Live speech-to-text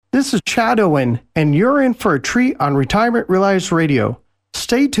This is Chad Owen, and you're in for a treat on Retirement Realized Radio.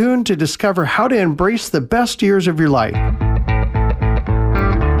 Stay tuned to discover how to embrace the best years of your life.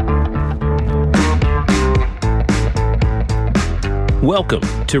 Welcome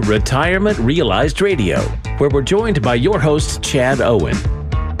to Retirement Realized Radio, where we're joined by your host, Chad Owen.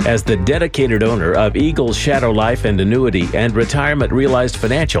 As the dedicated owner of Eagle Shadow Life and Annuity and Retirement Realized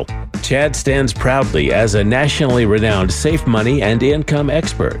Financial, Chad stands proudly as a nationally renowned safe money and income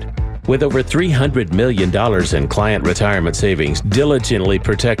expert. With over $300 million in client retirement savings diligently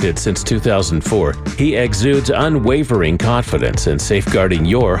protected since 2004, he exudes unwavering confidence in safeguarding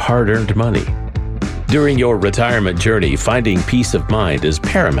your hard-earned money. During your retirement journey, finding peace of mind is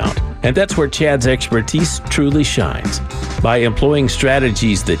paramount, and that's where Chad's expertise truly shines. By employing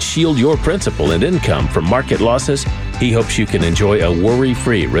strategies that shield your principal and income from market losses, he hopes you can enjoy a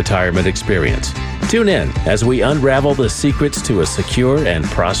worry-free retirement experience. Tune in as we unravel the secrets to a secure and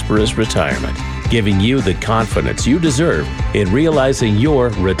prosperous retirement, giving you the confidence you deserve in realizing your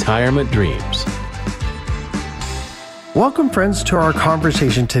retirement dreams. Welcome, friends, to our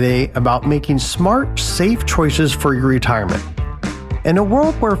conversation today about making smart, safe choices for your retirement. In a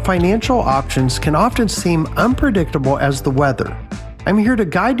world where financial options can often seem unpredictable as the weather, I'm here to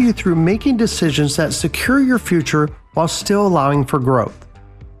guide you through making decisions that secure your future while still allowing for growth.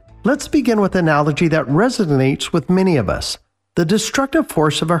 Let's begin with an analogy that resonates with many of us: the destructive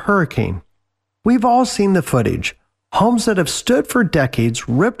force of a hurricane. We've all seen the footage: homes that have stood for decades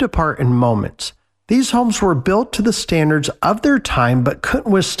ripped apart in moments. These homes were built to the standards of their time but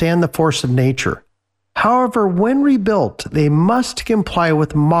couldn't withstand the force of nature. However, when rebuilt, they must comply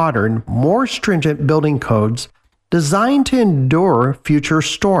with modern, more stringent building codes designed to endure future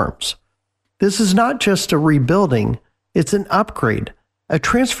storms. This is not just a rebuilding, it's an upgrade, a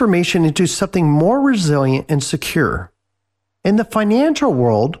transformation into something more resilient and secure. In the financial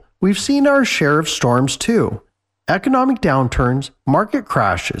world, we've seen our share of storms too: economic downturns, market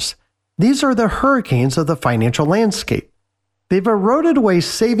crashes. These are the hurricanes of the financial landscape. They've eroded away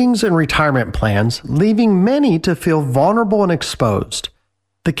savings and retirement plans, leaving many to feel vulnerable and exposed.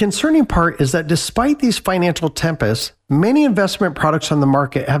 The concerning part is that despite these financial tempests, many investment products on the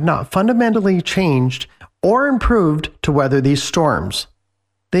market have not fundamentally changed or improved to weather these storms.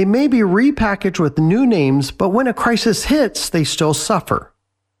 They may be repackaged with new names, but when a crisis hits, they still suffer.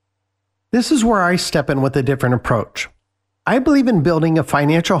 This is where I step in with a different approach. I believe in building a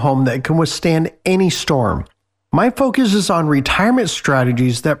financial home that can withstand any storm. My focus is on retirement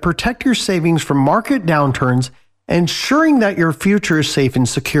strategies that protect your savings from market downturns, ensuring that your future is safe and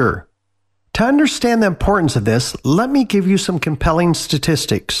secure. To understand the importance of this, let me give you some compelling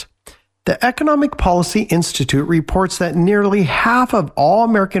statistics. The Economic Policy Institute reports that nearly half of all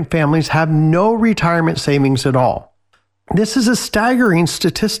American families have no retirement savings at all. This is a staggering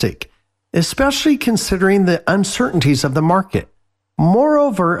statistic, especially considering the uncertainties of the market.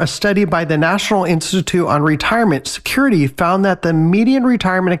 Moreover, a study by the National Institute on Retirement Security found that the median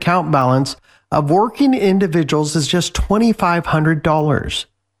retirement account balance of working individuals is just $2,500.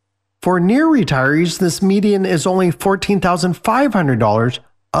 For near retirees, this median is only $14,500,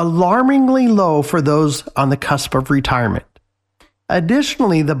 alarmingly low for those on the cusp of retirement.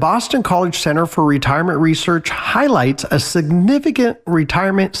 Additionally, the Boston College Center for Retirement Research highlights a significant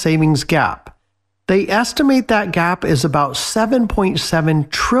retirement savings gap. They estimate that gap is about $7.7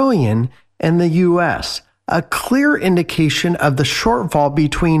 trillion in the U.S., a clear indication of the shortfall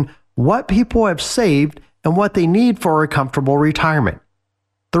between what people have saved and what they need for a comfortable retirement.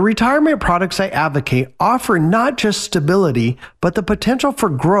 The retirement products I advocate offer not just stability, but the potential for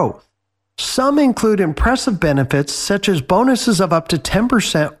growth. Some include impressive benefits such as bonuses of up to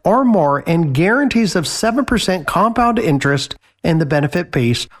 10% or more and guarantees of 7% compound interest in the benefit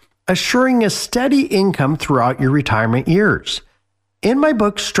base, assuring a steady income throughout your retirement years. In my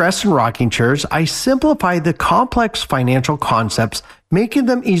book, Stress in Rocking Chairs, I simplify the complex financial concepts, making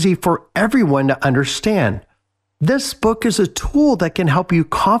them easy for everyone to understand. This book is a tool that can help you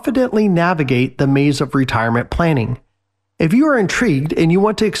confidently navigate the maze of retirement planning. If you are intrigued and you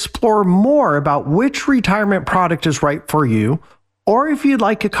want to explore more about which retirement product is right for you, or if you'd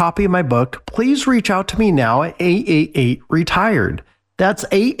like a copy of my book, please reach out to me now at 888-RETIRED. That's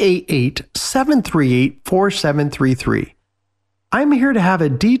 888-738-4733. I'm here to have a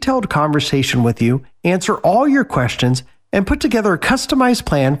detailed conversation with you, answer all your questions, and put together a customized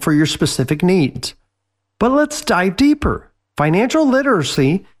plan for your specific needs. But let's dive deeper. Financial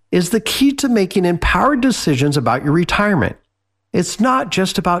literacy is the key to making empowered decisions about your retirement. It's not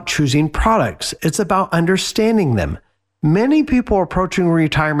just about choosing products, it's about understanding them. Many people approaching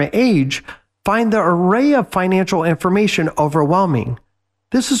retirement age find the array of financial information overwhelming.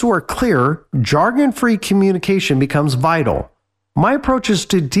 This is where clear, jargon-free communication becomes vital. My approach is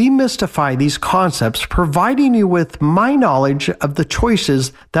to demystify these concepts, providing you with my knowledge of the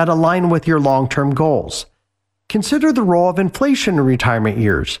choices that align with your long-term goals. Consider the role of inflation in retirement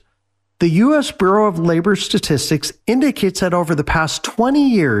years. The U.S. Bureau of Labor Statistics indicates that over the past 20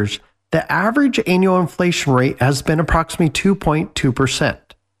 years, the average annual inflation rate has been approximately 2.2%.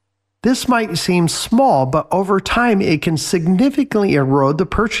 This might seem small, but over time it can significantly erode the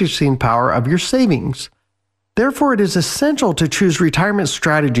purchasing power of your savings. Therefore, it is essential to choose retirement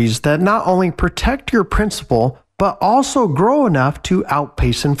strategies that not only protect your principal, but also grow enough to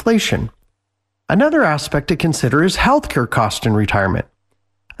outpace inflation. Another aspect to consider is healthcare costs in retirement.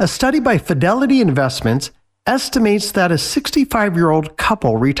 A study by Fidelity Investments estimates that a 65-year-old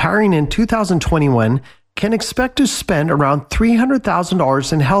couple retiring in 2021 can expect to spend around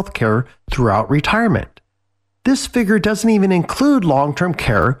 $300,000 in healthcare throughout retirement. This figure doesn't even include long-term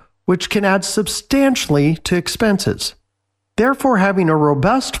care, which can add substantially to expenses. Therefore, having a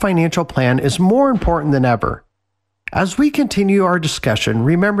robust financial plan is more important than ever. As we continue our discussion,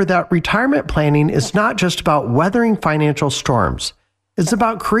 remember that retirement planning is not just about weathering financial storms. It's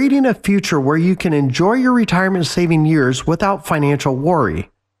about creating a future where you can enjoy your retirement saving years without financial worry.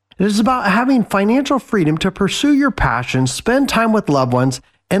 It is about having financial freedom to pursue your passions, spend time with loved ones,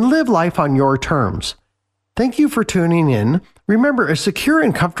 and live life on your terms. Thank you for tuning in. Remember, a secure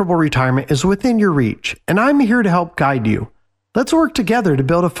and comfortable retirement is within your reach, and I'm here to help guide you. Let's work together to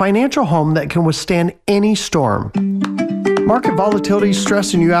build a financial home that can withstand any storm. Market volatility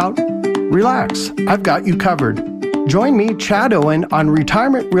stressing you out? Relax, I've got you covered. Join me, Chad Owen, on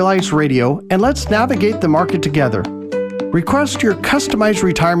Retirement Realized Radio, and let's navigate the market together. Request your customized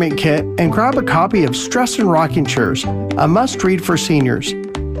retirement kit and grab a copy of Stress and Rocking Chairs, a must-read for seniors.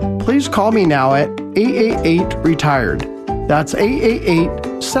 Please call me now at 888-RETIRED. That's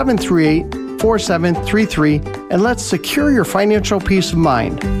 888-738-4733, and let's secure your financial peace of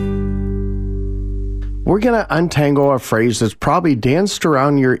mind. We're going to untangle a phrase that's probably danced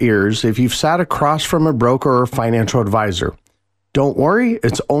around your ears if you've sat across from a broker or financial advisor. Don't worry,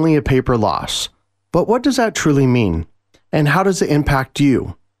 it's only a paper loss. But what does that truly mean? And how does it impact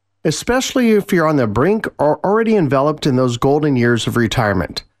you? Especially if you're on the brink or already enveloped in those golden years of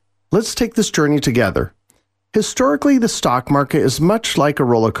retirement. Let's take this journey together. Historically, the stock market is much like a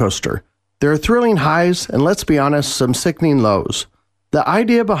roller coaster. There are thrilling highs and, let's be honest, some sickening lows. The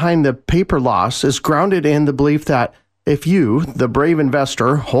idea behind the paper loss is grounded in the belief that if you, the brave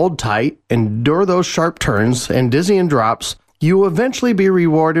investor, hold tight, endure those sharp turns and dizzying drops, you will eventually be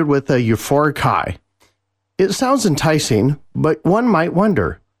rewarded with a euphoric high. It sounds enticing, but one might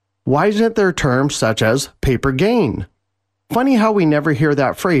wonder, why isn't there terms such as paper gain? Funny how we never hear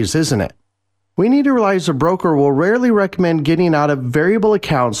that phrase, isn't it? We need to realize a broker will rarely recommend getting out of variable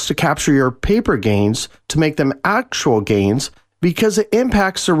accounts to capture your paper gains to make them actual gains because it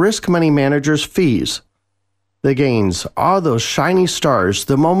impacts the risk money manager's fees. The gains are those shiny stars,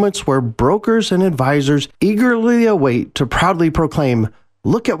 the moments where brokers and advisors eagerly await to proudly proclaim,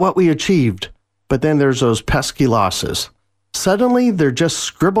 "Look at what we achieved." But then there's those pesky losses. Suddenly, they're just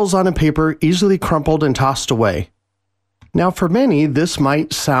scribbles on a paper easily crumpled and tossed away. Now, for many, this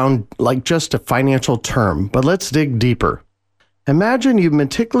might sound like just a financial term, but let's dig deeper. Imagine you've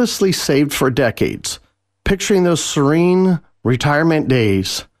meticulously saved for decades, picturing those serene retirement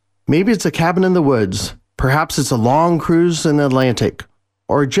days. Maybe it's a cabin in the woods, perhaps it's a long cruise in the Atlantic,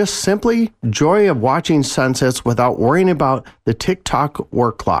 or just simply joy of watching sunsets without worrying about the tick-tock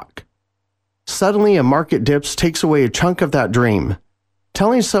work clock. Suddenly, a market dips takes away a chunk of that dream.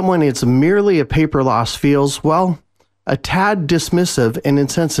 Telling someone it's merely a paper loss feels, well, a tad dismissive and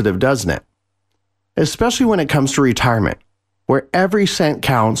insensitive, doesn't it? Especially when it comes to retirement, where every cent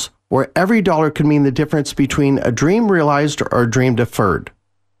counts, where every dollar could mean the difference between a dream realized or a dream deferred.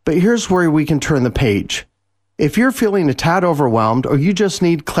 But here's where we can turn the page. If you're feeling a tad overwhelmed or you just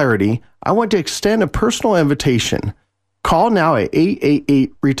need clarity, I want to extend a personal invitation. Call now at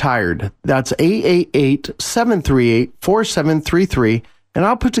 888-RETIRED. That's 888-738-4733, and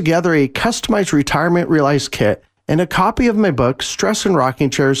I'll put together a customized retirement realized kit and a copy of my book, Stress and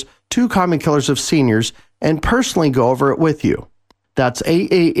Rocking Chairs, 2 Common Killers of Seniors, and personally go over it with you. That's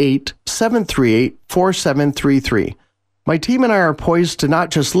 888-738-4733. My team and I are poised to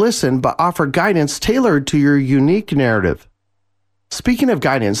not just listen, but offer guidance tailored to your unique narrative. Speaking of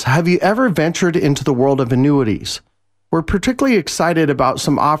guidance, have you ever ventured into the world of annuities? We're particularly excited about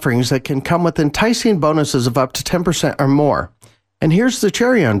some offerings that can come with enticing bonuses of up to 10% or more. And here's the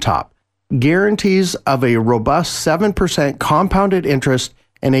cherry on top. Guarantees of a robust 7% compounded interest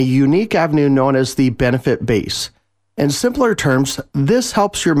and a unique avenue known as the benefit base. In simpler terms, this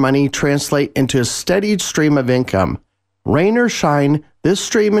helps your money translate into a steady stream of income. Rain or shine, this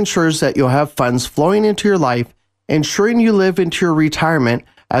stream ensures that you'll have funds flowing into your life, ensuring you live into your retirement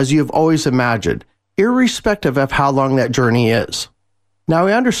as you've always imagined, irrespective of how long that journey is. Now,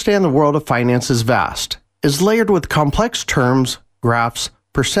 I understand the world of finance is vast. It's layered with complex terms, graphs,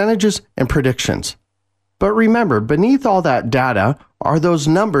 percentages, and predictions. But remember, beneath all that data are those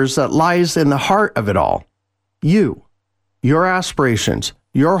numbers that lies in the heart of it all. You, your aspirations,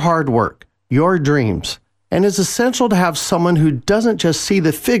 your hard work, your dreams. And it's essential to have someone who doesn't just see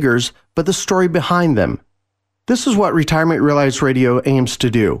the figures, but the story behind them. This is what Retirement Realized Radio aims to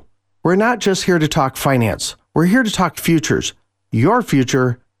do. We're not just here to talk finance. We're here to talk futures. Your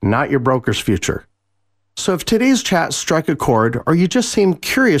future, not your broker's future. So if today's chat struck a chord or you just seem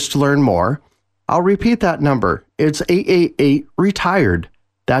curious to learn more, I'll repeat that number. It's 888-RETIRED.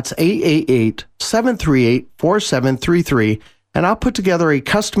 That's 888-738-4733. And I'll put together a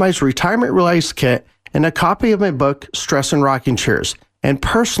customized Retirement Realized kit and a copy of my book, Stress and Rocking Chairs, and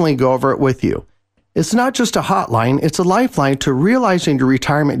personally go over it with you. It's not just a hotline, it's a lifeline to realizing your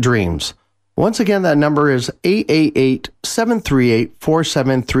retirement dreams. Once again, that number is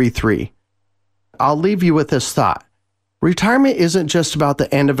 888-738-4733. I'll leave you with this thought. Retirement isn't just about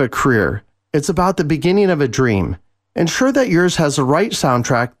the end of a career. It's about the beginning of a dream. Ensure that yours has the right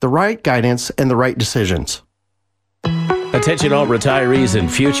soundtrack, the right guidance, and the right decisions. Attention all retirees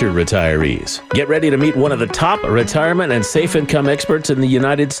and future retirees. Get ready to meet one of the top retirement and safe income experts in the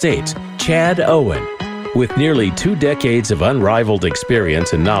United States, Chad Owen. With nearly 2 decades of unrivaled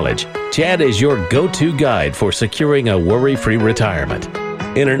experience and knowledge, Chad is your go-to guide for securing a worry-free retirement.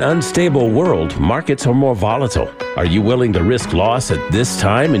 In an unstable world, markets are more volatile. Are you willing to risk loss at this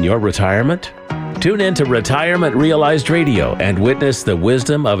time in your retirement? Tune in to Retirement Realized Radio and witness the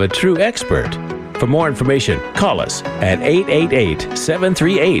wisdom of a true expert. For more information, call us at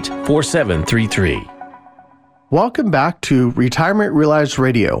 888-738-4733. Welcome back to Retirement Realized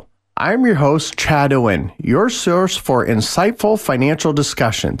Radio. I'm your host, Chad Owen, your source for insightful financial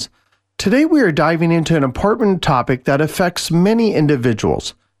discussions. Today we are diving into an important topic that affects many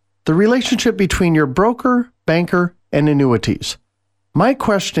individuals, the relationship between your broker, banker, and annuities. My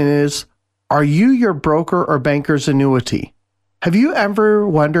question is, are you your broker or banker's annuity? Have you ever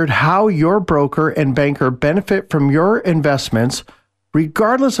wondered how your broker and banker benefit from your investments,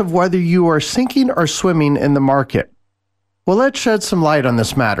 regardless of whether you are sinking or swimming in the market? Well, let's shed some light on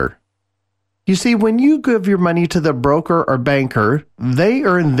this matter. You see, when you give your money to the broker or banker, they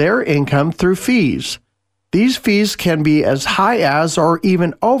earn their income through fees. These fees can be as high as or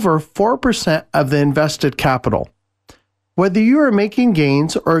even over 4% of the invested capital. Whether you are making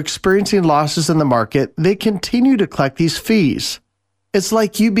gains or experiencing losses in the market, they continue to collect these fees. It's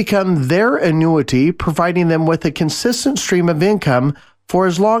like you become their annuity, providing them with a consistent stream of income for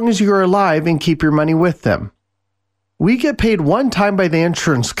as long as you are alive and keep your money with them. We get paid one time by the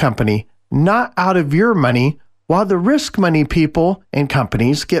insurance company, not out of your money, while the risk money people and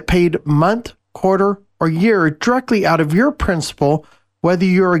companies get paid month, quarter, or year directly out of your principal, whether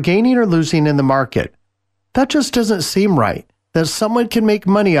you are gaining or losing in the market. That just doesn't seem right, that someone can make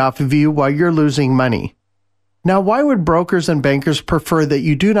money off of you while you're losing money. Now, why would brokers and bankers prefer that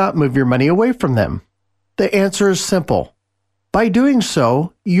you do not move your money away from them? The answer is simple. By doing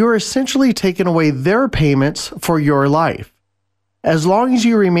so, you're essentially taking away their payments for your life. As long as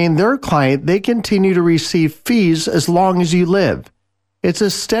you remain their client, they continue to receive fees as long as you live. It's a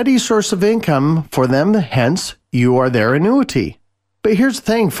steady source of income for them, hence, you are their annuity. But here's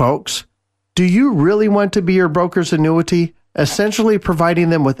the thing, folks. Do you really want to be your broker's annuity, essentially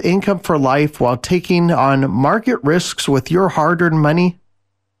providing them with income for life while taking on market risks with your hard-earned money?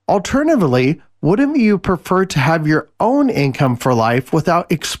 Alternatively, wouldn't you prefer to have your own income for life without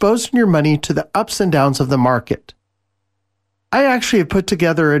exposing your money to the ups and downs of the market? I actually have put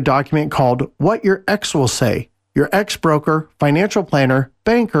together a document called What Your Ex Will Say. Your ex-broker, financial planner,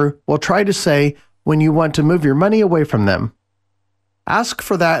 banker will try to say when you want to move your money away from them. Ask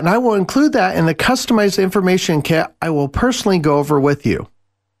for that, and I will include that in the customized information kit I will personally go over with you.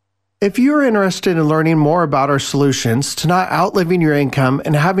 If you are interested in learning more about our solutions to not outliving your income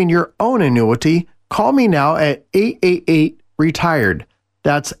and having your own annuity, call me now at 888-RETIRED.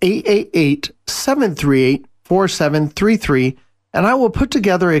 That's 888-738-4733, and I will put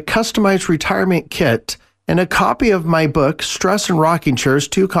together a customized retirement kit and a copy of my book, Stress and Rocking Chairs,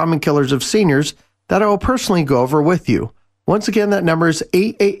 2 Common Killers of Seniors, that I will personally go over with you. Once again, that number is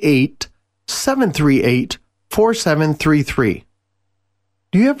 888-738-4733.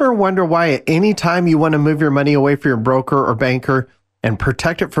 Do you ever wonder why at any time you want to move your money away from your broker or banker, and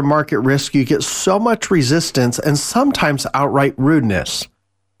protect it from market risk, you get so much resistance and sometimes outright rudeness.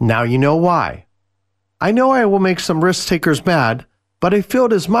 Now you know why. I know I will make some risk takers mad, but I feel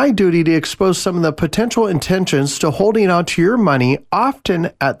it is my duty to expose some of the potential intentions to holding on to your money,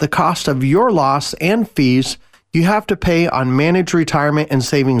 often at the cost of your loss and fees you have to pay on managed retirement and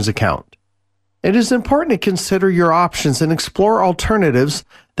savings account. It is important to consider your options and explore alternatives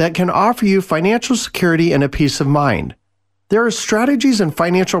that can offer you financial security and a peace of mind. There are strategies and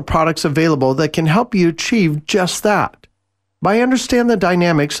financial products available that can help you achieve just that. By understanding the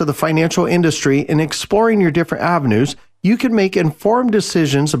dynamics of the financial industry and exploring your different avenues, you can make informed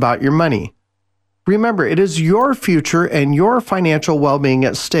decisions about your money. Remember, it is your future and your financial well-being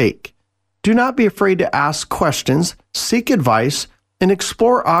at stake. Do not be afraid to ask questions, seek advice, and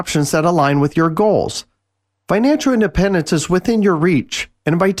explore options that align with your goals. Financial independence is within your reach,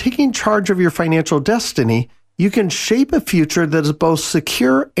 and by taking charge of your financial destiny, you can shape a future that is both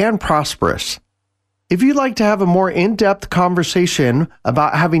secure and prosperous. If you'd like to have a more in-depth conversation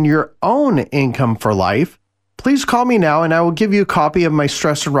about having your own income for life, please call me now and I will give you a copy of my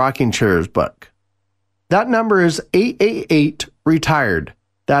Stress and Rocking Chairs book. That number is 888-RETIRED.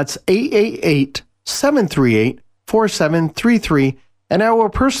 That's 888-738-4733, and I will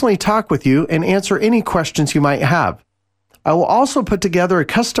personally talk with you and answer any questions you might have. I will also put together a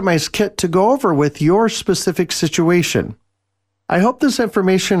customized kit to go over with your specific situation. I hope this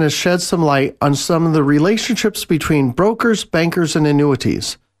information has shed some light on some of the relationships between brokers, bankers, and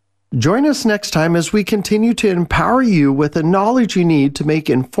annuities. Join us next time as we continue to empower you with the knowledge you need to make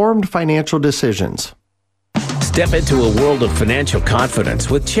informed financial decisions. Step into a world of financial confidence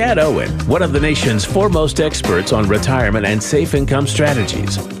with Chad Owen, one of the nation's foremost experts on retirement and safe income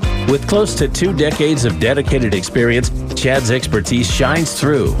strategies. With close to 2 decades of dedicated experience, Chad's expertise shines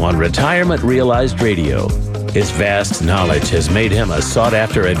through on Retirement Realized Radio. His vast knowledge has made him a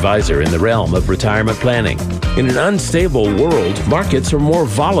sought-after advisor in the realm of retirement planning. In an unstable world, markets are more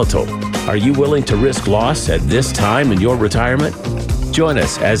volatile. Are you willing to risk loss at this time in your retirement? Join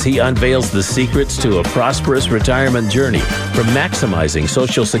us as he unveils the secrets to a prosperous retirement journey, from maximizing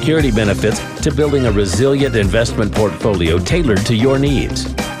Social Security benefits to building a resilient investment portfolio tailored to your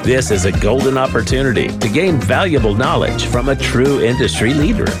needs. This is a golden opportunity to gain valuable knowledge from a true industry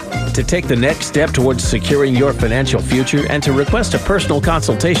leader. To take the next step towards securing your financial future and to request a personal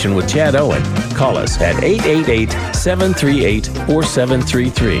consultation with Chad Owen, call us at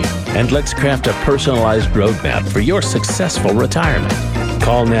 888-738-4733 and let's craft a personalized roadmap for your successful retirement.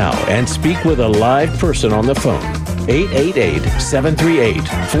 Call now and speak with a live person on the phone.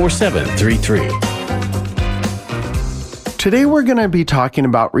 888-738-4733. Today we're going to be talking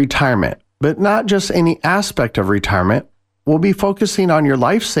about retirement, but not just any aspect of retirement. We'll be focusing on your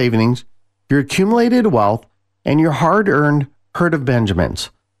life savings, your accumulated wealth, and your hard-earned herd of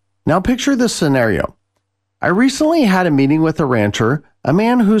Benjamins. Now picture this scenario. I recently had a meeting with a rancher, a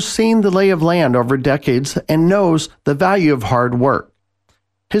man who's seen the lay of land over decades and knows the value of hard work.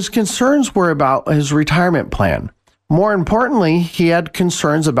 His concerns were about his retirement plan. More importantly, he had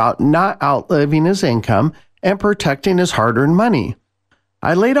concerns about not outliving his income and protecting his hard-earned money.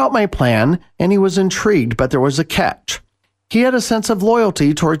 I laid out my plan, and he was intrigued, but there was a catch. He had a sense of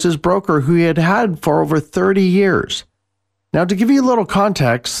loyalty towards his broker who he had had for over 30 years. Now, to give you a little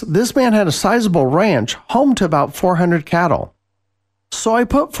context, this man had a sizable ranch home to about 400 cattle. So I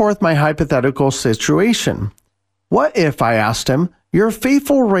put forth my hypothetical situation. What if, I asked him, your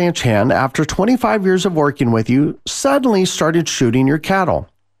faithful ranch hand, after 25 years of working with you, suddenly started shooting your cattle?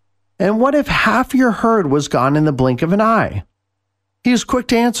 And what if half your herd was gone in the blink of an eye? He was quick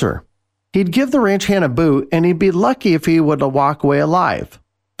to answer. He'd give the ranch hand a boot, and he'd be lucky if he would walk away alive.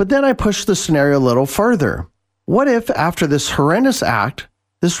 But then I pushed the scenario a little further. What if, after this horrendous act,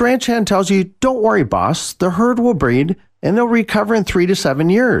 this ranch hand tells you, "Don't worry, boss, the herd will breed, and they'll recover in 3 to 7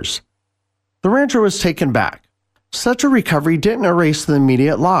 years." The rancher was taken back. Such a recovery didn't erase the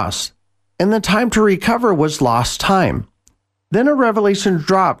immediate loss, and the time to recover was lost time. Then a revelation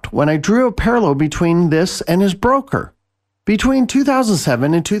dropped when I drew a parallel between this and his broker. Between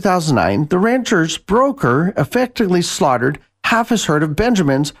 2007 and 2009, the rancher's broker effectively slaughtered half his herd of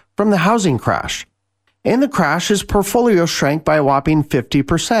Benjamins from the housing crash. In the crash, his portfolio shrank by a whopping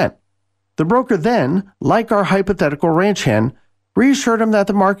 50%. The broker then, like our hypothetical ranch hand, reassured him that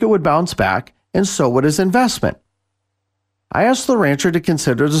the market would bounce back, and so would his investment. I asked the rancher to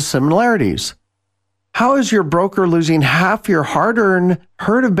consider the similarities. How is your broker losing half your hard-earned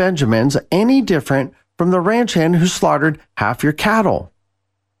herd of Benjamins any different from the ranch hand who slaughtered half your cattle?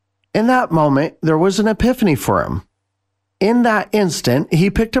 In that moment, there was an epiphany for him. In that instant, he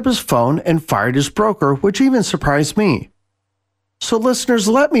picked up his phone and fired his broker, which even surprised me. So listeners,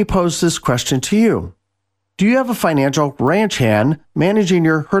 let me pose this question to you. Do you have a financial ranch hand managing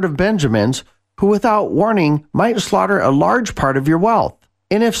your herd of Benjamins who without warning might slaughter a large part of your wealth?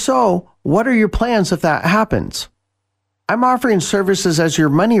 And if so, what are your plans if that happens? I'm offering services as your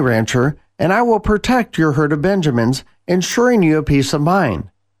money rancher, and I will protect your herd of Benjamins, ensuring you a peace of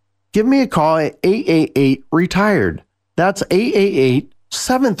mind. Give me a call at 888-RETIRED. That's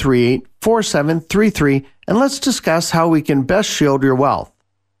 888-738-4733, and let's discuss how we can best shield your wealth.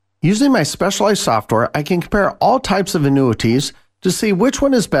 Using my specialized software, I can compare all types of annuities to see which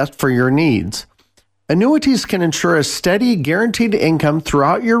one is best for your needs. Annuities can ensure a steady, guaranteed income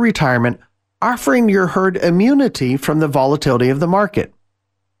throughout your retirement, offering your herd immunity from the volatility of the market.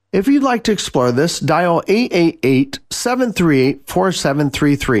 If you'd like to explore this, dial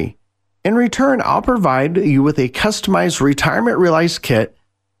 888-738-4733. In return, I'll provide you with a customized Retirement Realized kit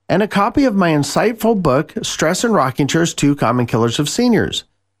and a copy of my insightful book, Stress and Rocking Chairs, 2 Common Killers of Seniors.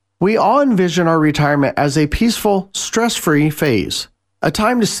 We all envision our retirement as a peaceful, stress-free phase, a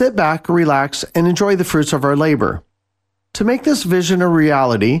time to sit back, relax, and enjoy the fruits of our labor. To make this vision a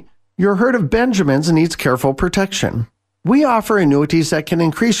reality, your herd of Benjamins needs careful protection. We offer annuities that can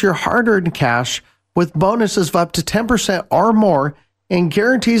increase your hard-earned cash with bonuses of up to 10% or more and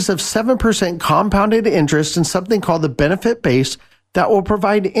guarantees of 7% compounded interest in something called the benefit base that will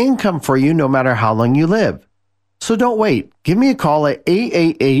provide income for you no matter how long you live. So don't wait. Give me a call at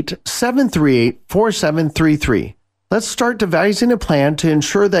 888-738-4733. Let's start devising a plan to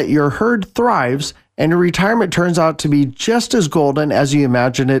ensure that your herd thrives and your retirement turns out to be just as golden as you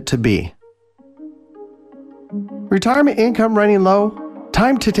imagined it to be. Retirement income running low?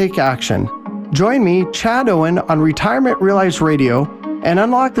 Time to take action. Join me, Chad Owen, on Retirement Realized Radio and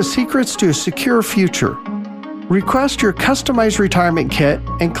unlock the secrets to a secure future. Request your customized retirement kit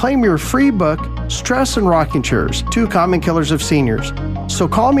and claim your free book, Stress and Rocking Chairs, 2 Common Killers of Seniors. So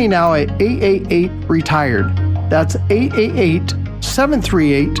call me now at 888-RETIRED. That's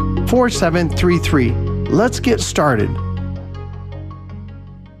 888-738-4733. Let's get started.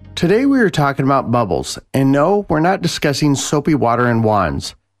 Today we are talking about bubbles, and no, we're not discussing soapy water and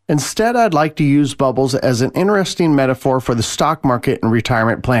wands. Instead, I'd like to use bubbles as an interesting metaphor for the stock market and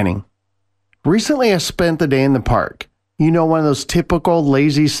retirement planning. Recently, I spent the day in the park. You know, one of those typical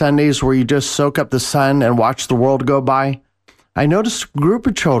lazy Sundays where you just soak up the sun and watch the world go by? I noticed a group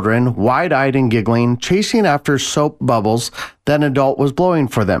of children, wide-eyed and giggling, chasing after soap bubbles that an adult was blowing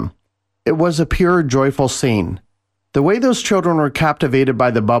for them. It was a pure, joyful scene. The way those children were captivated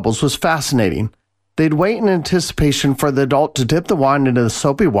by the bubbles was fascinating. They'd wait in anticipation for the adult to dip the wand into the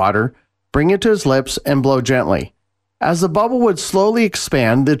soapy water, bring it to his lips, and blow gently. As the bubble would slowly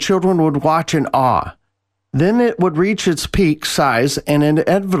expand, the children would watch in awe. Then it would reach its peak size and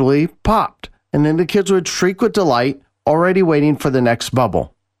inevitably popped, and then the kids would shriek with delight, already waiting for the next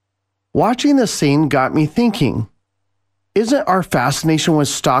bubble. Watching this scene got me thinking, isn't our fascination with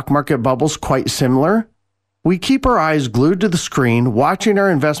stock market bubbles quite similar? We keep our eyes glued to the screen, watching our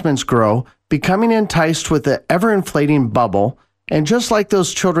investments grow, becoming enticed with the ever-inflating bubble, and just like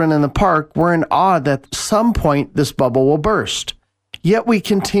those children in the park, we're in awe that at some point this bubble will burst. Yet we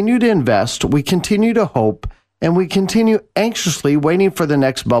continue to invest, we continue to hope, and we continue anxiously waiting for the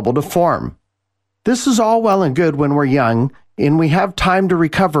next bubble to form. This is all well and good when we're young, and we have time to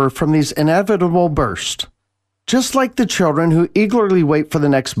recover from these inevitable bursts. Just like the children who eagerly wait for the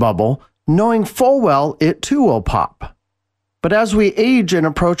next bubble, knowing full well it too will pop. But as we age and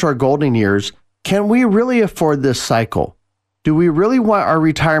approach our golden years, can we really afford this cycle? Do we really want our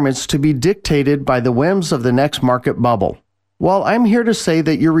retirements to be dictated by the whims of the next market bubble? Well, I'm here to say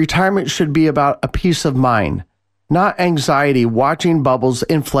that your retirement should be about a peace of mind, not anxiety watching bubbles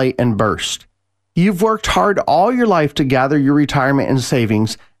inflate and burst. You've worked hard all your life to gather your retirement and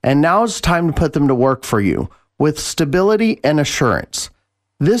savings, and now it's time to put them to work for you with stability and assurance.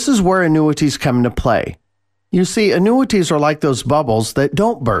 This is where annuities come into play. You see, annuities are like those bubbles that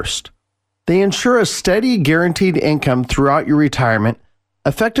don't burst. They ensure a steady, guaranteed income throughout your retirement,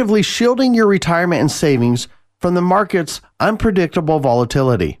 effectively shielding your retirement and savings from the market's unpredictable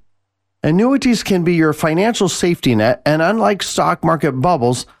volatility. Annuities can be your financial safety net, and unlike stock market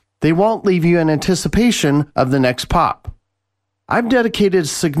bubbles, they won't leave you in anticipation of the next pop. I've dedicated a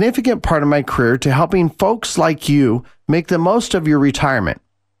significant part of my career to helping folks like you make the most of your retirement.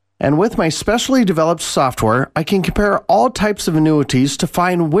 And with my specially developed software, I can compare all types of annuities to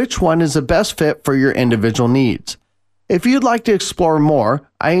find which one is the best fit for your individual needs. If you'd like to explore more,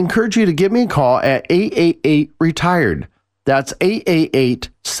 I encourage you to give me a call at 888-RETIRED. That's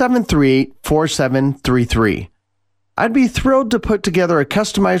 888-738-4733. I'd be thrilled to put together a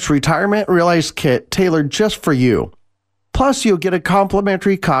customized Retirement Realized kit tailored just for you. Plus, you'll get a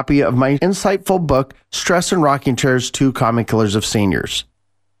complimentary copy of my insightful book, Stress and Rocking Chairs, 2 Common Killers of Seniors.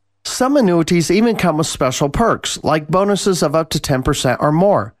 Some annuities even come with special perks, like bonuses of up to 10% or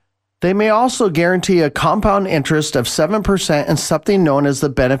more. They may also guarantee a compound interest of 7% and something known as the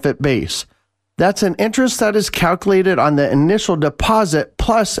benefit base. That's an interest that is calculated on the initial deposit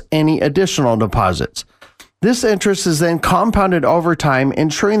plus any additional deposits. This interest is then compounded over time,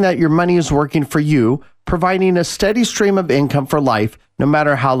 ensuring that your money is working for you, providing a steady stream of income for life, no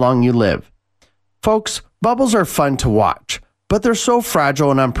matter how long you live. Folks, bubbles are fun to watch, but they're so fragile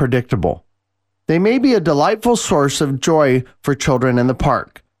and unpredictable. They may be a delightful source of joy for children in the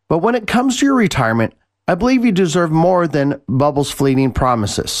park, but when it comes to your retirement, I believe you deserve more than bubbles' fleeting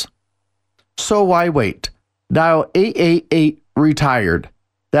promises. So why wait? Dial 888-RETIRED.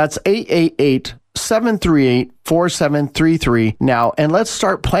 That's 888-738-4733 now, and let's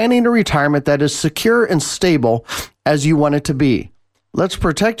start planning a retirement that is secure and stable as you want it to be. Let's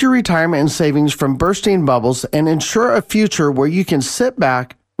protect your retirement and savings from bursting bubbles and ensure a future where you can sit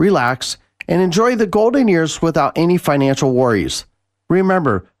back, relax, and enjoy the golden years without any financial worries.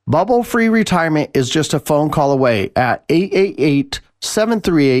 Remember, bubble-free retirement is just a phone call away at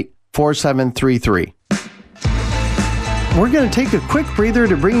 888-738-4733. We're going to take a quick breather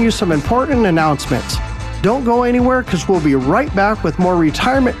to bring you some important announcements. Don't go anywhere because we'll be right back with more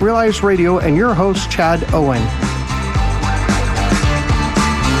Retirement Realized Radio and your host, Chad Owen.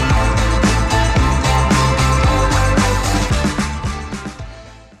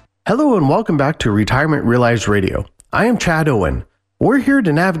 Hello and welcome back to Retirement Realized Radio. I am Chad Owen. We're here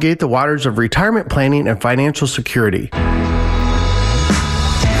to navigate the waters of retirement planning and financial security.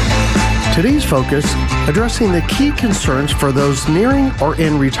 Today's focus, addressing the key concerns for those nearing or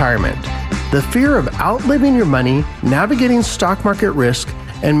in retirement. The fear of outliving your money, navigating stock market risk,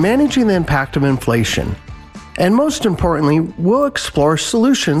 and managing the impact of inflation. And most importantly, we'll explore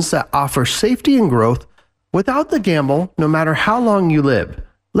solutions that offer safety and growth without the gamble, no matter how long you live.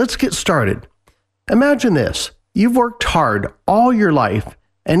 Let's get started. Imagine this. You've worked hard all your life,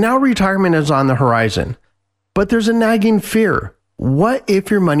 and now retirement is on the horizon. But there's a nagging fear. What if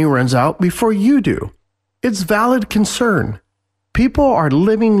your money runs out before you do? It's valid concern. People are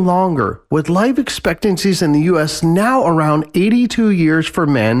living longer, with life expectancies in the U.S. now around 82 years for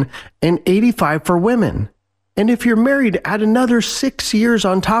men and 85 for women. And if you're married, add another 6 years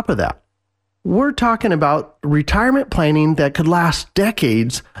on top of that. We're talking about retirement planning that could last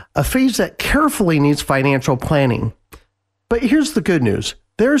decades, a phase that carefully needs financial planning. But here's the good news.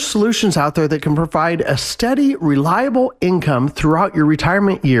 There are solutions out there that can provide a steady, reliable income throughout your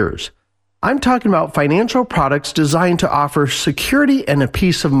retirement years. I'm talking about financial products designed to offer security and a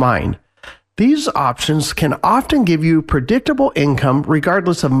peace of mind. These options can often give you predictable income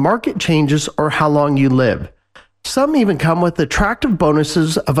regardless of market changes or how long you live. Some even come with attractive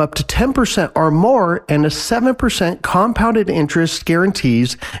bonuses of up to 10% or more and a 7% compounded interest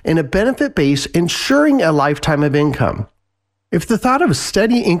guarantees in a benefit base, ensuring a lifetime of income. If the thought of a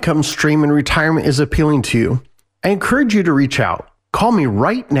steady income stream in retirement is appealing to you, I encourage you to reach out. Call me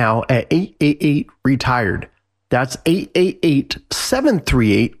right now at 888-RETIRED. That's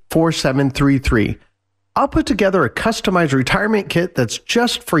 888-738-4733. I'll put together a customized retirement kit that's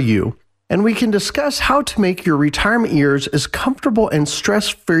just for you, and we can discuss how to make your retirement years as comfortable and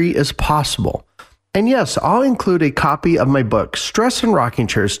stress-free as possible. And yes, I'll include a copy of my book, Stress and Rocking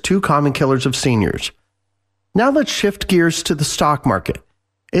Chairs, 2 Common Killers of Seniors. Now let's shift gears to the stock market.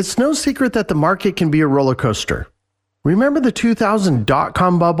 It's no secret that the market can be a roller coaster. Remember the 2000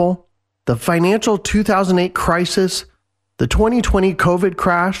 dot-com bubble, the financial 2008 crisis, the 2020 COVID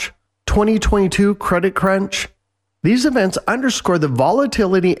crash, 2022 credit crunch? These events underscore the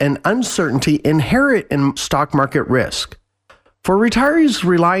volatility and uncertainty inherent in stock market risk. For retirees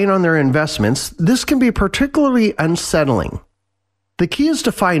relying on their investments, this can be particularly unsettling. The key is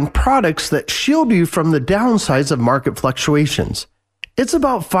to find products that shield you from the downsides of market fluctuations. It's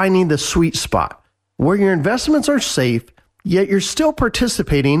about finding the sweet spot, where your investments are safe, yet you're still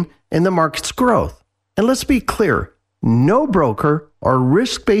participating in the market's growth. And let's be clear, no broker or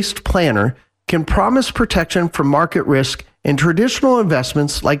risk-based planner can promise protection from market risk in traditional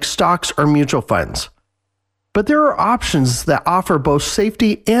investments like stocks or mutual funds. But there are options that offer both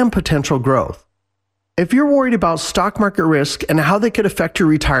safety and potential growth. If you're worried about stock market risk and how they could affect your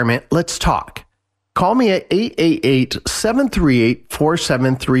retirement, let's talk. Call me at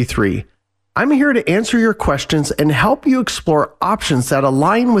 888-738-4733. I'm here to answer your questions and help you explore options that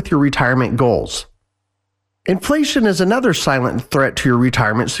align with your retirement goals. Inflation is another silent threat to your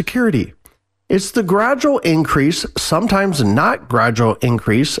retirement security. It's the gradual increase, sometimes not gradual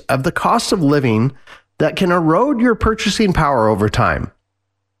increase, of the cost of living that can erode your purchasing power over time.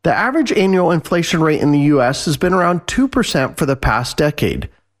 The average annual inflation rate in the U.S. has been around 2% for the past decade,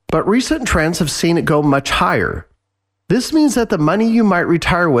 but recent trends have seen it go much higher. This means that the money you might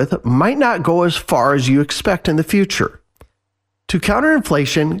retire with might not go as far as you expect in the future. To counter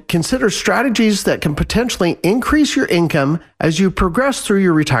inflation, consider strategies that can potentially increase your income as you progress through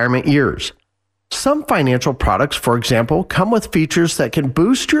your retirement years. Some financial products, for example, come with features that can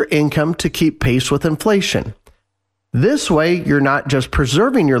boost your income to keep pace with inflation. This way, you're not just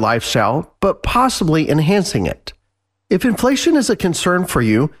preserving your lifestyle, but possibly enhancing it. If inflation is a concern for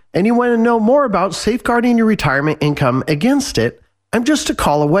you and you want to know more about safeguarding your retirement income against it, I'm just a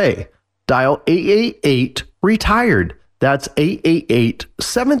call away. Dial 888-RETIRED. That's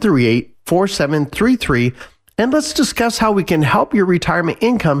 888-738-4733, and let's discuss how we can help your retirement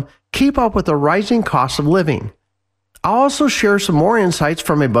income keep up with the rising cost of living. I'll also share some more insights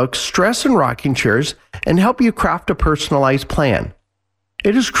from my book, Stress and Rocking Chairs, and help you craft a personalized plan.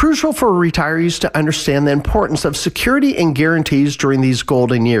 It is crucial for retirees to understand the importance of security and guarantees during these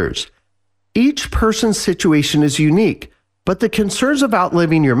golden years. Each person's situation is unique, but the concerns of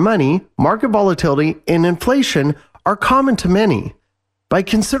outliving your money, market volatility, and inflation are common to many. By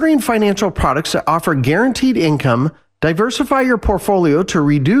considering financial products that offer guaranteed income, diversify your portfolio to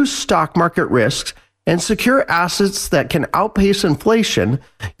reduce stock market risks, and secure assets that can outpace inflation,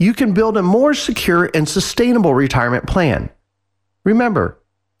 you can build a more secure and sustainable retirement plan. Remember,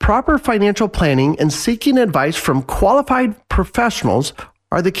 proper financial planning and seeking advice from qualified professionals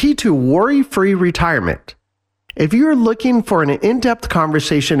are the key to worry-free retirement. If you're looking for an in-depth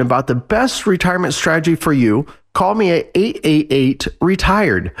conversation about the best retirement strategy for you, call me at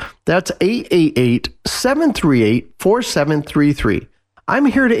 888-RETIRED. That's 888-738-4733. I'm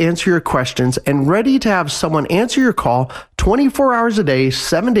here to answer your questions and ready to have someone answer your call 24 hours a day,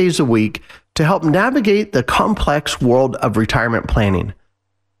 7 days a week to help navigate the complex world of retirement planning.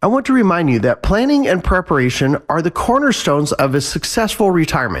 I want to remind you that planning and preparation are the cornerstones of a successful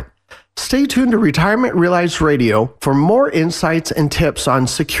retirement. Stay tuned to Retirement Realized Radio for more insights and tips on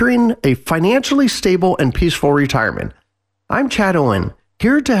securing a financially stable and peaceful retirement. I'm Chad Owen,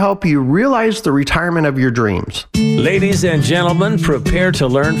 here to help you realize the retirement of your dreams. Ladies and gentlemen, prepare to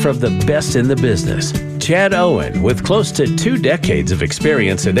learn from the best in the business. Chad Owen, with close to 2 decades of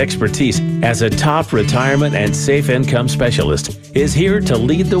experience and expertise as a top retirement and safe income specialist, is here to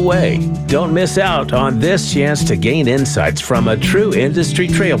lead the way. Don't miss out on this chance to gain insights from a true industry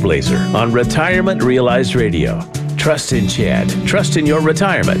trailblazer on Retirement Realized Radio. Trust in Chad. Trust in your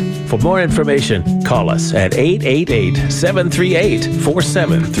retirement. For more information, call us at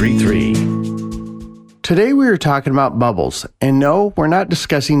 888-738-4733. Today we are talking about bubbles, and no, we're not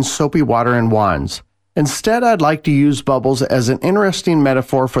discussing soapy water and wands. Instead, I'd like to use bubbles as an interesting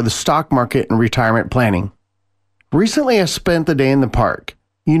metaphor for the stock market and retirement planning. Recently, I spent the day in the park.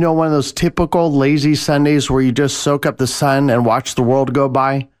 You know, one of those typical lazy Sundays where you just soak up the sun and watch the world go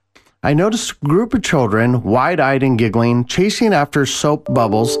by? I noticed a group of children, wide-eyed and giggling, chasing after soap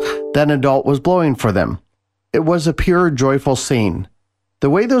bubbles that an adult was blowing for them. It was a pure, joyful scene. The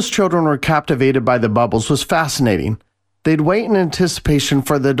way those children were captivated by the bubbles was fascinating. They'd wait in anticipation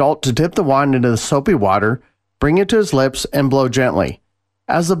for the adult to dip the wand into the soapy water, bring it to his lips, and blow gently.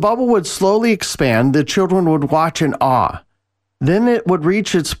 As the bubble would slowly expand, the children would watch in awe. Then it would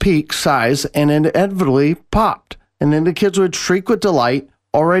reach its peak size and inevitably popped, and then the kids would shriek with delight,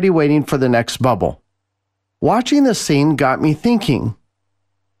 already waiting for the next bubble. Watching the scene got me thinking,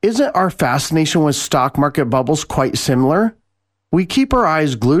 isn't our fascination with stock market bubbles quite similar? We keep our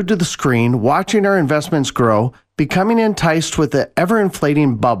eyes glued to the screen, watching our investments grow, becoming enticed with the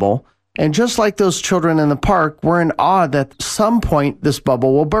ever-inflating bubble, and just like those children in the park, we're in awe that at some point this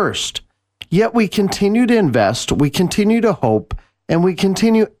bubble will burst. Yet we continue to invest, we continue to hope, and we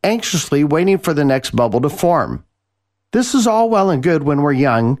continue anxiously waiting for the next bubble to form. This is all well and good when we're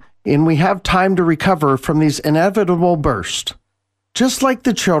young and we have time to recover from these inevitable bursts. Just like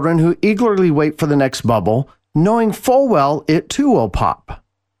the children who eagerly wait for the next bubble, knowing full well it too will pop.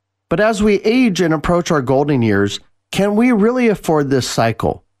 But as we age and approach our golden years, can we really afford this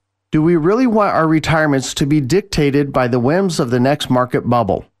cycle? Do we really want our retirements to be dictated by the whims of the next market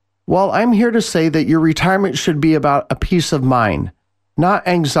bubble? Well, I'm here to say that your retirement should be about a peace of mind, not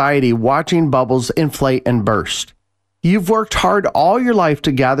anxiety watching bubbles inflate and burst. You've worked hard all your life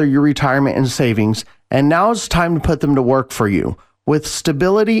to gather your retirement and savings, and now it's time to put them to work for you with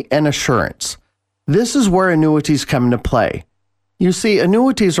stability and assurance. This is where annuities come into play. You see,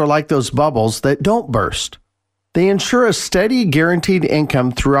 annuities are like those bubbles that don't burst. They ensure a steady, guaranteed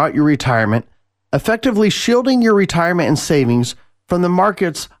income throughout your retirement, effectively shielding your retirement and savings from the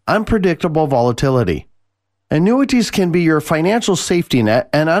market's unpredictable volatility. Annuities can be your financial safety net,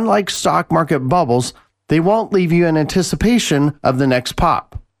 and unlike stock market bubbles, they won't leave you in anticipation of the next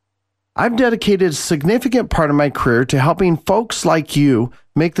pop. I've dedicated a significant part of my career to helping folks like you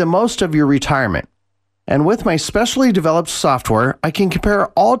make the most of your retirement. And with my specially developed software, I can compare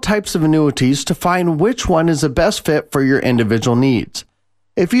all types of annuities to find which one is the best fit for your individual needs.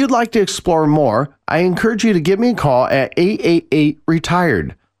 If you'd like to explore more, I encourage you to give me a call at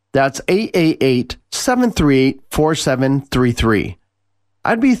 888-RETIRED. That's 888-738-4733.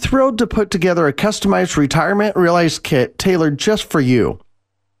 I'd be thrilled to put together a customized retirement realized kit tailored just for you.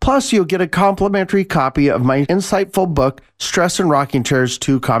 Plus, you'll get a complimentary copy of my insightful book, Stress and Rocking Chairs,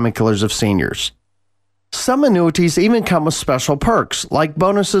 2 Common Killers of Seniors. Some annuities even come with special perks, like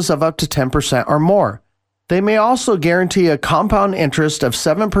bonuses of up to 10% or more. They may also guarantee a compound interest of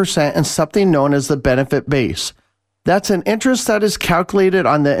 7% and something known as the benefit base. That's an interest that is calculated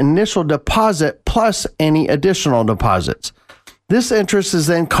on the initial deposit plus any additional deposits. This interest is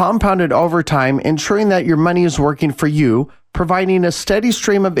then compounded over time, ensuring that your money is working for you, providing a steady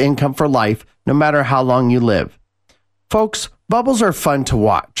stream of income for life, no matter how long you live. Folks, bubbles are fun to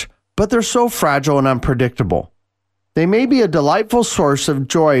watch, but they're so fragile and unpredictable. They may be a delightful source of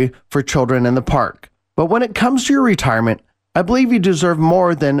joy for children in the park, but when it comes to your retirement, I believe you deserve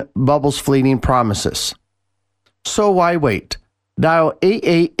more than bubbles' fleeting promises. So why wait? Dial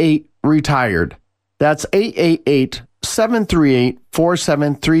 888-RETIRED. That's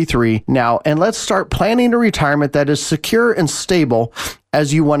 888-738-4733 now, and let's start planning a retirement that is secure and stable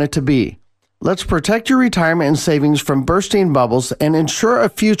as you want it to be. Let's protect your retirement and savings from bursting bubbles and ensure a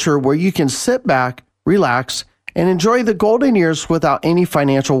future where you can sit back, relax, and enjoy the golden years without any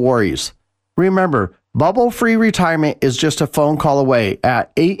financial worries. Remember, bubble-free retirement is just a phone call away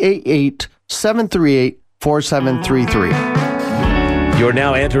at 888-738-4733. You're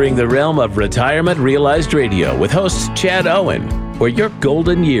now entering the realm of Retirement Realized Radio with host Chad Owen, where your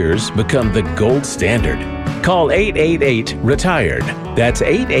golden years become the gold standard. Call 888-RETIRED. That's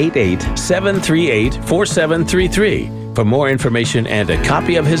 888-738-4733 for more information and a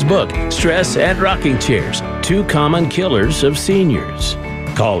copy of his book, Stress and Rocking Chairs, 2 Common Killers of Seniors.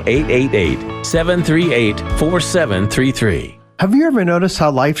 Call 888-738-4733. Have you ever noticed how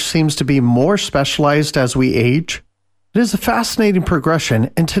life seems to be more specialized as we age? It is a fascinating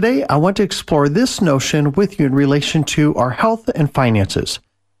progression, and today I want to explore this notion with you in relation to our health and finances.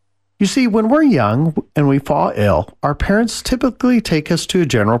 You see, when we're young and we fall ill, our parents typically take us to a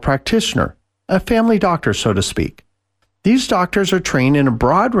general practitioner, a family doctor, so to speak. These doctors are trained in a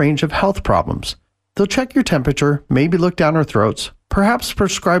broad range of health problems. They'll check your temperature, maybe look down our throats, perhaps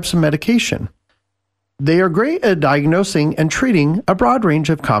prescribe some medication. They are great at diagnosing and treating a broad range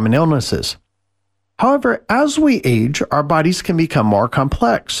of common illnesses. However, as we age, our bodies can become more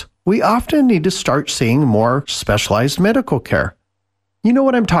complex. We often need to start seeing more specialized medical care. You know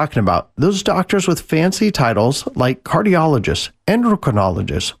what I'm talking about, those doctors with fancy titles like cardiologists,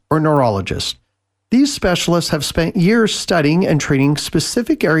 endocrinologists, or neurologists. These specialists have spent years studying and treating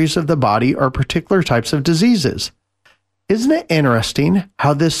specific areas of the body or particular types of diseases. Isn't it interesting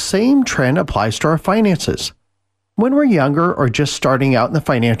how this same trend applies to our finances? When we're younger or just starting out in the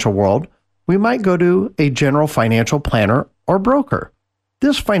financial world, we might go to a general financial planner or broker.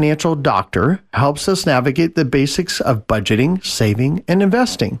 This financial doctor helps us navigate the basics of budgeting, saving, and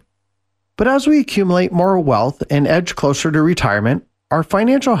investing. But as we accumulate more wealth and edge closer to retirement, our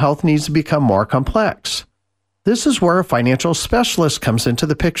financial health needs to become more complex. This is where a financial specialist comes into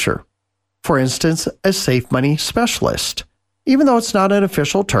the picture. For instance, a safe money specialist. Even though it's not an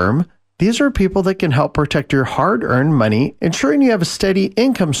official term, these are people that can help protect your hard-earned money, ensuring you have a steady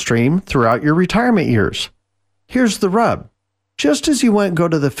income stream throughout your retirement years. Here's the rub. Just as you wouldn't go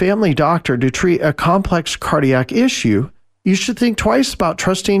to the family doctor to treat a complex cardiac issue, you should think twice about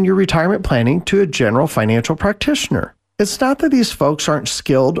trusting your retirement planning to a general financial practitioner. It's not that these folks aren't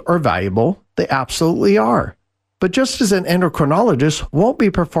skilled or valuable, they absolutely are. But just as an endocrinologist won't be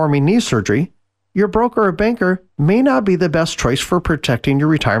performing knee surgery, your broker or banker may not be the best choice for protecting your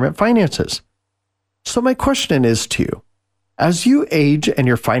retirement finances. So my question is to you, as you age and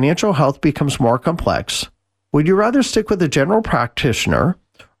your financial health becomes more complex, would you rather stick with a general practitioner,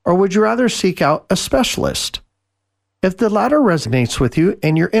 or would you rather seek out a specialist? If the latter resonates with you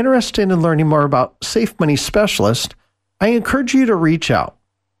and you're interested in learning more about Safe Money Specialist, I encourage you to reach out.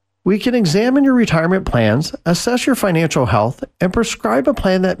 We can examine your retirement plans, assess your financial health, and prescribe a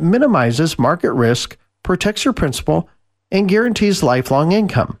plan that minimizes market risk, protects your principal, and guarantees lifelong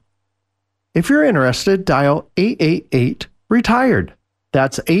income. If you're interested, dial 888-RETIRED.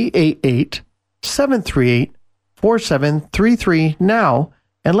 That's 888-738-4733 now,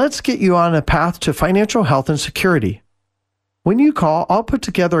 and let's get you on a path to financial health and security. When you call, I'll put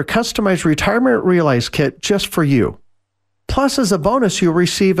together a customized Retirement Realized kit just for you. Plus, as a bonus, you'll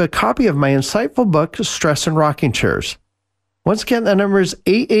receive a copy of my insightful book, Stress and Rocking Chairs. Once again, the number is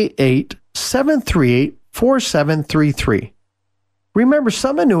 888-738-4733. Remember,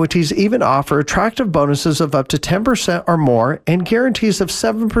 some annuities even offer attractive bonuses of up to 10% or more and guarantees of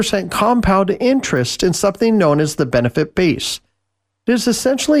 7% compound interest in something known as the benefit base. It is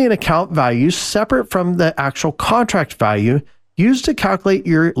essentially an account value separate from the actual contract value used to calculate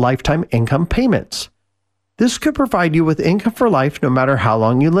your lifetime income payments. This could provide you with income for life no matter how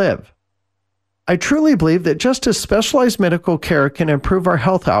long you live. I truly believe that just as specialized medical care can improve our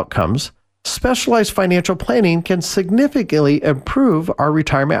health outcomes, specialized financial planning can significantly improve our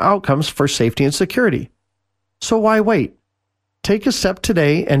retirement outcomes for safety and security. So why wait? Take a step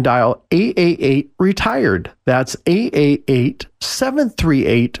today and dial 888-RETIRED. That's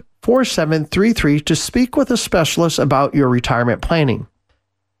 888-738-4733 to speak with a specialist about your retirement planning.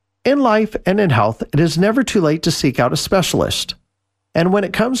 In life and in health, it is never too late to seek out a specialist. And when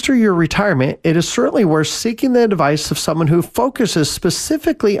it comes to your retirement, it is certainly worth seeking the advice of someone who focuses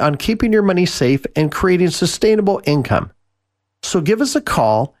specifically on keeping your money safe and creating sustainable income. So give us a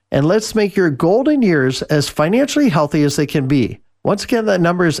call and let's make your golden years as financially healthy as they can be. Once again, that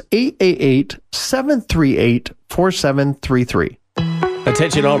number is 888-738-4733.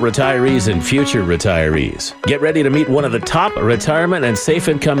 Attention all retirees and future retirees. Get ready to meet one of the top retirement and safe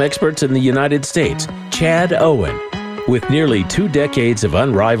income experts in the United States, Chad Owen. With nearly 2 decades of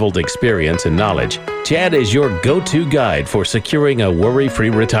unrivaled experience and knowledge, Chad is your go-to guide for securing a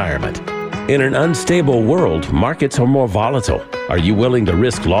worry-free retirement. In an unstable world, markets are more volatile. Are you willing to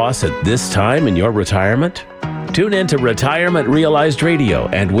risk loss at this time in your retirement? Tune in to Retirement Realized Radio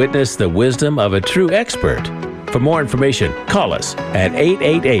and witness the wisdom of a true expert. For more information, call us at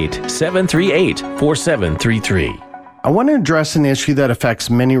 888-738-4733. I want to address an issue that affects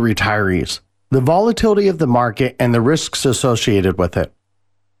many retirees: the volatility of the market and the risks associated with it.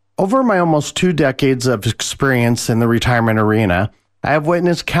 Over my almost 2 decades of experience in the retirement arena, I have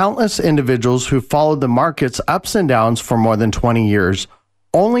witnessed countless individuals who followed the market's ups and downs for more than 20 years,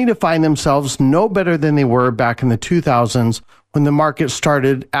 only to find themselves no better than they were back in the 2000s when the market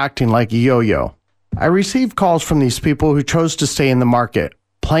started acting like a yo-yo. I received calls from these people who chose to stay in the market,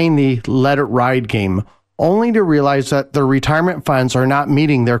 playing the let it ride game, only to realize that their retirement funds are not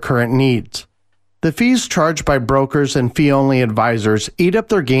meeting their current needs. The fees charged by brokers and fee-only advisors eat up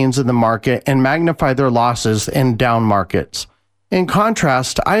their gains in the market and magnify their losses in down markets. In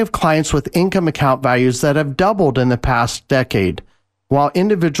contrast, I have clients with income account values that have doubled in the past decade, while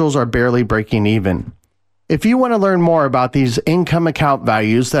individuals are barely breaking even. If you want to learn more about these income account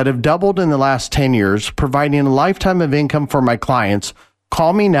values that have doubled in the last 10 years, providing a lifetime of income for my clients,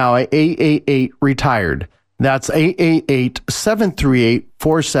 call me now at 888-RETIRED. That's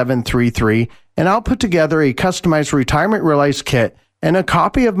 888-738-4733, and I'll put together a customized Retirement Realized kit and a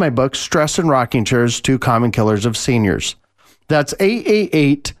copy of my book, Stress and Rocking Chairs, 2 Common Killers of Seniors. That's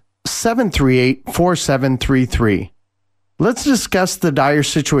 888-738-4733. Let's discuss the dire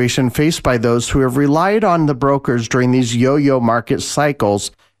situation faced by those who have relied on the brokers during these yo-yo market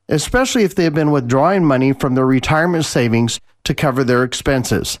cycles, especially if they have been withdrawing money from their retirement savings to cover their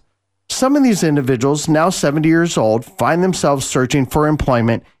expenses. Some of these individuals, now 70 years old, find themselves searching for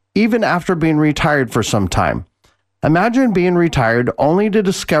employment even after being retired for some time. Imagine being retired only to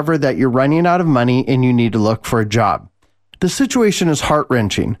discover that you're running out of money and you need to look for a job. The situation is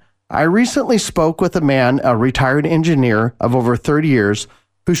heart-wrenching. I recently spoke with a man, a retired engineer of over 30 years,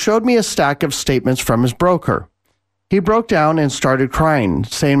 who showed me a stack of statements from his broker. He broke down and started crying,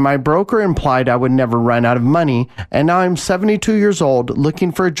 saying my broker implied I would never run out of money, and now I'm 72 years old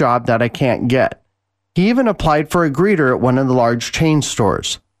looking for a job that I can't get. He even applied for a greeter at one of the large chain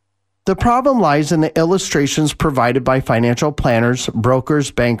stores. The problem lies in the illustrations provided by financial planners,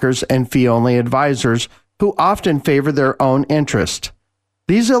 brokers, bankers, and fee-only advisors who often favor their own interest.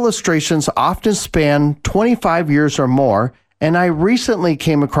 These illustrations often span 25 years or more, and I recently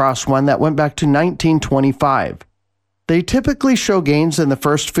came across one that went back to 1925. They typically show gains in the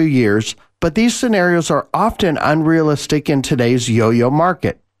first few years, but these scenarios are often unrealistic in today's yo-yo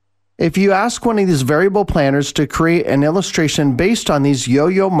market. If you ask one of these variable planners to create an illustration based on these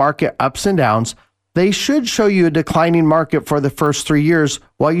yo-yo market ups and downs, they should show you a declining market for the first 3 years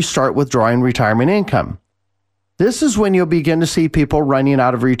while you start withdrawing retirement income. This is when you'll begin to see people running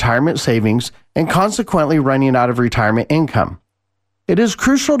out of retirement savings and consequently running out of retirement income. It is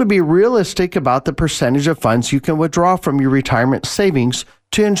crucial to be realistic about the percentage of funds you can withdraw from your retirement savings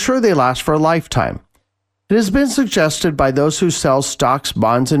to ensure they last for a lifetime. It has been suggested by those who sell stocks,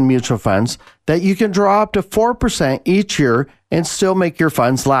 bonds, and mutual funds that you can draw up to 4% each year and still make your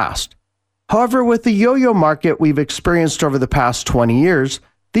funds last. However, with the yo-yo market we've experienced over the past 20 years,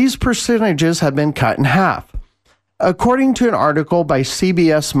 these percentages have been cut in half. According to an article by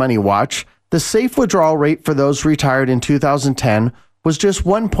CBS Money Watch, the safe withdrawal rate for those retired in 2010 was just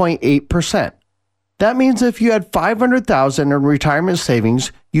 1.8%. That means if you had $500,000 in retirement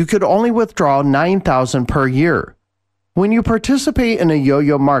savings, you could only withdraw $9,000 per year. When you participate in a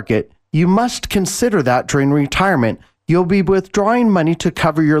yo-yo market, you must consider that during retirement, you'll be withdrawing money to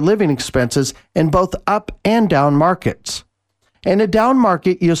cover your living expenses in both up and down markets. In a down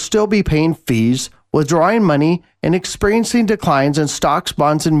market, you'll still be paying fees, withdrawing money, and experiencing declines in stocks,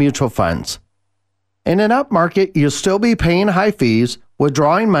 bonds, and mutual funds. In an up market, you'll still be paying high fees,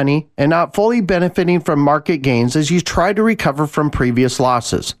 withdrawing money, and not fully benefiting from market gains as you try to recover from previous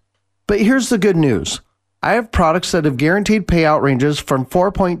losses. But here's the good news. I have products that have guaranteed payout ranges from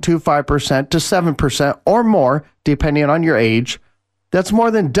 4.25% to 7% or more, depending on your age. That's more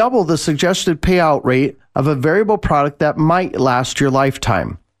than double the suggested payout rate of a variable product that might last your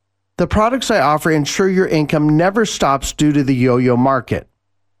lifetime. The products I offer ensure your income never stops due to the yo-yo market.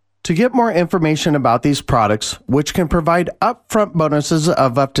 To get more information about these products, which can provide upfront bonuses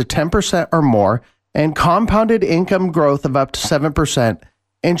of up to 10% or more and compounded income growth of up to 7%,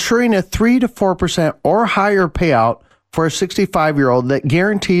 ensuring a 3 to 4% or higher payout for a 65-year-old that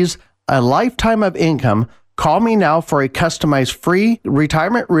guarantees a lifetime of income, call me now for a customized free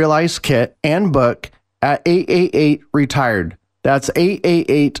Retirement Realized kit and book at 888-RETIRED. That's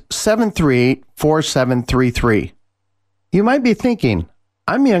 888-738-4733. You might be thinking,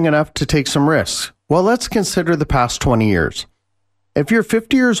 I'm young enough to take some risks. Well, let's consider the past 20 years. If you're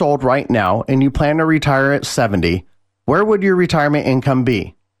 50 years old right now and you plan to retire at 70, where would your retirement income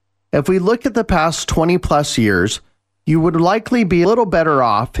be? If we look at the past 20 plus years, you would likely be a little better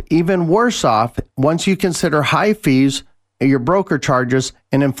off, even worse off, once you consider high fees, your broker charges,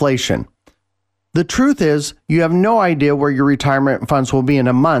 and inflation. The truth is, you have no idea where your retirement funds will be in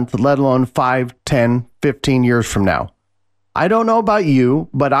a month, let alone 5, 10, 15 years from now. I don't know about you,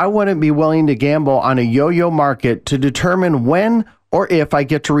 but I wouldn't be willing to gamble on a yo-yo market to determine when or if I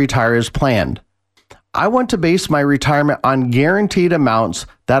get to retire as planned. I want to base my retirement on guaranteed amounts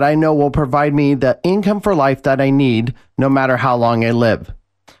that I know will provide me the income for life that I need, no matter how long I live.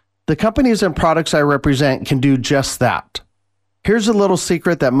 The companies and products I represent can do just that. Here's a little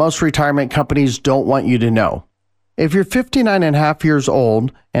secret that most retirement companies don't want you to know. If you're 59 and a half years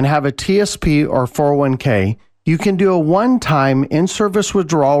old and have a TSP or 401k, you can do a one-time in-service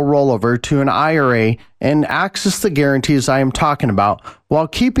withdrawal rollover to an IRA and access the guarantees I am talking about while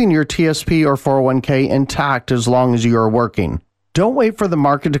keeping your TSP or 401k intact as long as you are working. Don't wait for the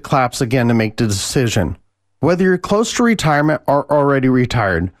market to collapse again to make the decision. Whether you're close to retirement or already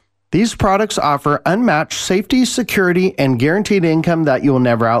retired, these products offer unmatched safety, security, and guaranteed income that you will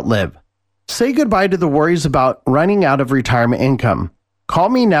never outlive. Say goodbye to the worries about running out of retirement income. Call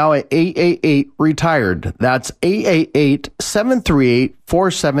me now at 888-RETIRED. That's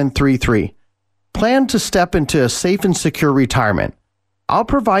 888-738-4733. Plan to step into a safe and secure retirement. I'll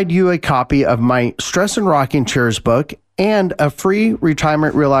provide you a copy of my Stress and Rocking Chairs book and a free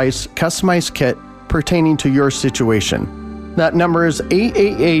Retirement Realized customized kit pertaining to your situation. That number is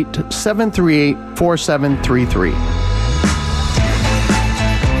 888-738-4733.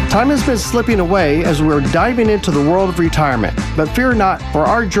 Time has been slipping away as we're diving into the world of retirement, but fear not, for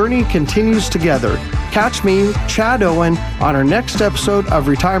our journey continues together. Catch me, Chad Owen, on our next episode of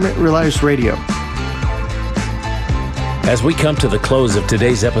Retirement Realized Radio. As we come to the close of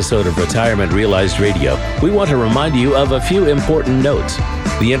today's episode of Retirement Realized Radio, we want to remind you of a few important notes.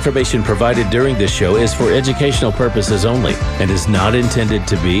 The information provided during this show is for educational purposes only and is not intended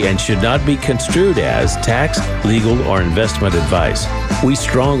to be and should not be construed as tax, legal, or investment advice. We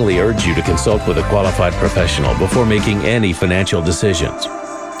strongly urge you to consult with a qualified professional before making any financial decisions.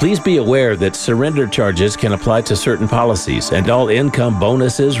 Please be aware that surrender charges can apply to certain policies, and all income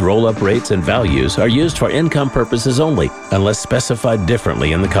bonuses, roll-up rates, and values are used for income purposes only unless specified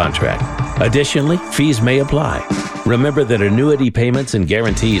differently in the contract. Additionally, fees may apply. Remember that annuity payments and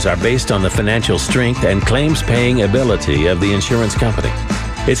guarantees are based on the financial strength and claims-paying ability of the insurance company.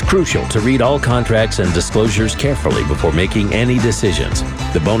 It's crucial to read all contracts and disclosures carefully before making any decisions.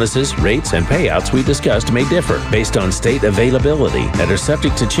 The bonuses, rates, and payouts we discussed may differ based on state availability and are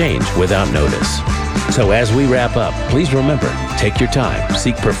subject to change without notice. So as we wrap up, please remember, take your time,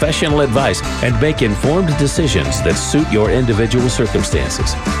 seek professional advice, and make informed decisions that suit your individual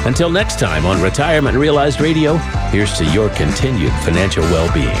circumstances. Until next time on Retirement Realized Radio, here's to your continued financial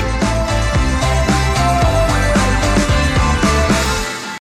well-being.